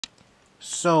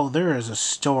So there is a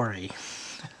story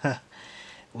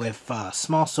with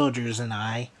Small Soldiers and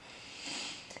I.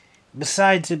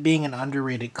 Besides it being an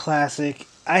underrated classic,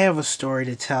 I have a story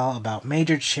to tell about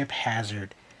Major Chip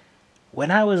Hazard.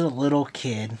 When I was a little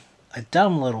kid, a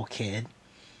dumb little kid,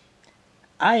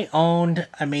 I owned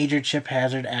a Major Chip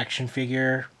Hazard action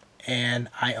figure and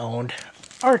I owned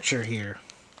Archer here.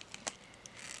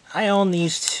 I own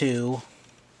these two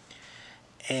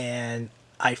and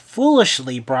I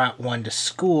foolishly brought one to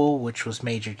school, which was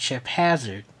Major Chip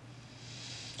Hazard.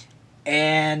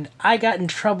 And I got in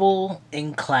trouble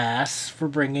in class for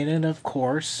bringing it, of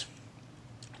course.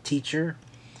 Teacher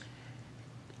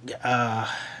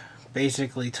uh,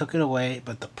 basically took it away,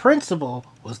 but the principal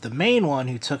was the main one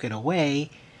who took it away.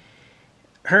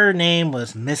 Her name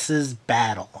was Mrs.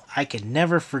 Battle. I can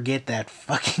never forget that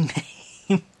fucking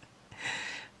name.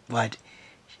 But,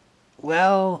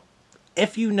 well,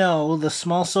 if you know, the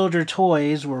small soldier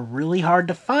toys were really hard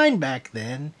to find back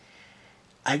then.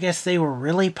 I guess they were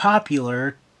really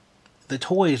popular, the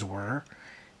toys were,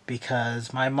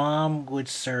 because my mom would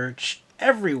search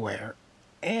everywhere.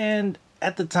 And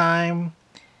at the time,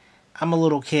 I'm a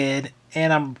little kid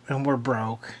and we're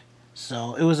broke.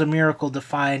 So it was a miracle to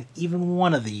find even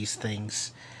one of these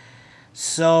things.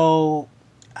 So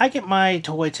I get my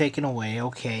toy taken away,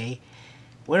 okay.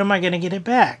 When am I going to get it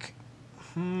back?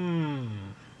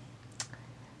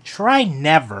 Try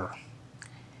never.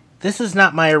 This is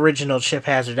not my original Chip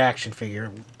Hazard action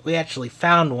figure. We actually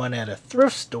found one at a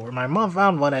thrift store. My mom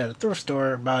found one at a thrift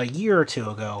store about a year or two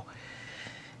ago.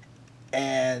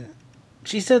 And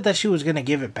she said that she was going to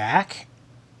give it back.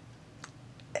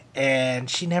 And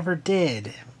she never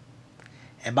did.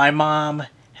 And my mom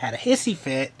had a hissy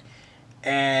fit.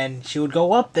 And she would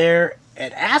go up there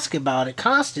and ask about it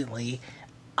constantly.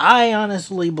 I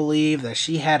honestly believe that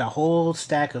she had a whole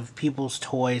stack of people's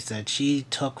toys that she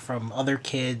took from other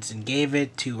kids and gave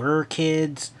it to her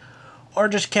kids or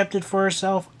just kept it for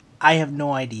herself. I have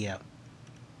no idea.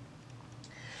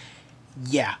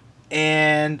 Yeah,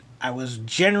 and I was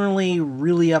generally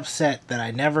really upset that I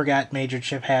never got Major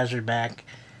Chip Hazard back.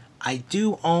 I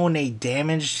do own a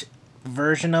damaged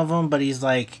version of him, but he's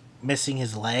like missing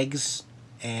his legs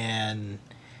and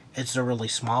it's a really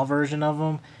small version of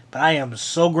him. But I am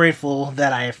so grateful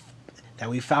that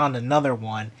we found another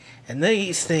one. And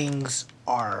these things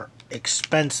are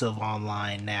expensive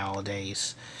online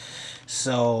nowadays.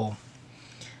 So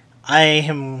I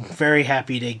am very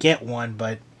happy to get one,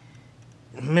 but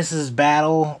Mrs.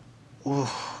 Battle, ooh,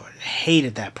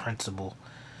 hated that principal.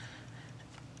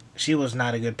 She was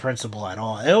not a good principal at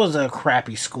all. It was a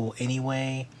crappy school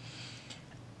anyway.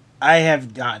 I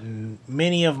have gotten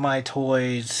many of my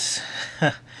toys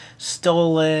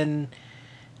stolen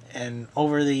and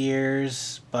over the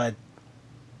years, but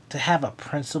to have a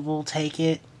principal take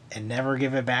it and never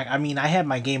give it back. I mean, I had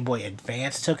my Game Boy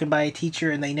Advance taken by a teacher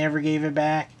and they never gave it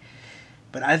back.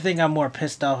 But I think I'm more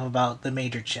pissed off about the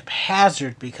Major Chip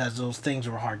Hazard because those things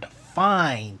were hard to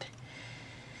find.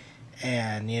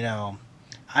 And,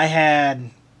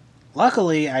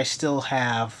 luckily I still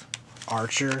have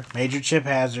Archer, Major Chip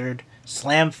Hazard,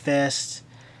 Slam Fist.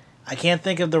 I can't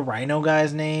think of the Rhino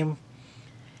guy's name.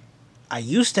 I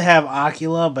used to have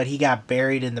Ocula, but he got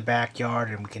buried in the backyard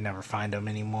and we can never find him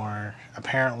anymore.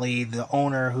 Apparently, the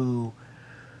owner who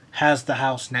has the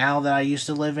house now that I used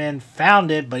to live in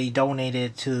found it, but he donated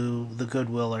it to the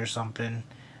Goodwill or something.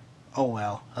 Oh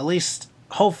well. At least,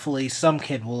 hopefully, some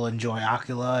kid will enjoy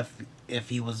Ocula if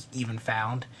he was even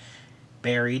found.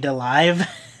 Buried alive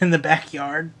in the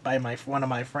backyard by one of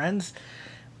my friends.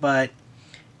 But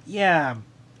yeah,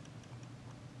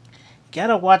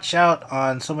 gotta watch out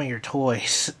on some of your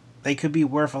toys. They could be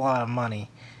worth a lot of money.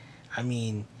 I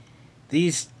mean,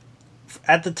 these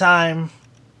at the time,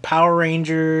 Power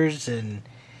Rangers and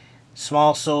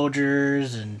Small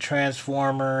Soldiers and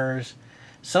Transformers,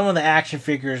 some of the action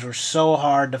figures were so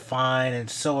hard to find and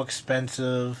so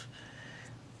expensive.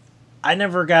 I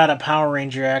never got a Power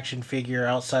Ranger action figure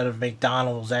outside of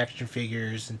McDonald's action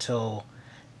figures until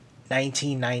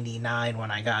 1999 when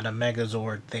I got a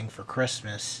Megazord thing for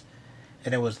Christmas.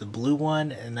 And it was the blue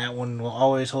one, and that one will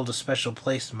always hold a special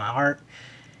place in my heart.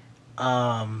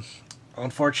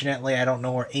 Unfortunately, I don't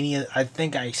know where I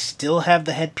think I still have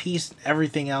the headpiece.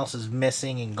 Everything else is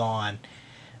missing and gone.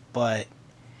 But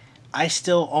I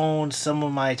still own some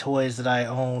of my toys that I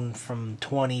own from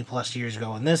 20 plus years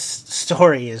ago. And this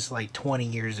story is like 20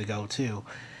 years ago, too.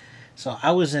 So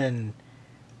I was in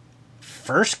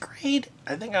first grade?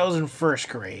 I think I was in first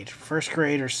grade. First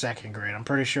grade or second grade. I'm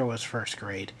pretty sure it was first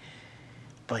grade.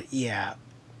 But yeah,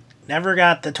 never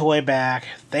got the toy back.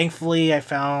 Thankfully, I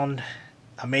found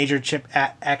a Major Chip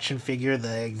action figure,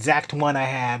 the exact one I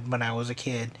had when I was a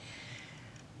kid.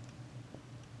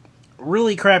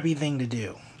 Really crappy thing to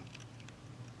do.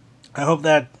 I hope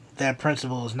that that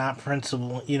principal is not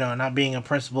principal, not being a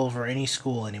principal for any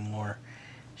school anymore.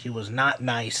 She was not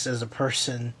nice as a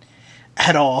person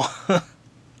at all.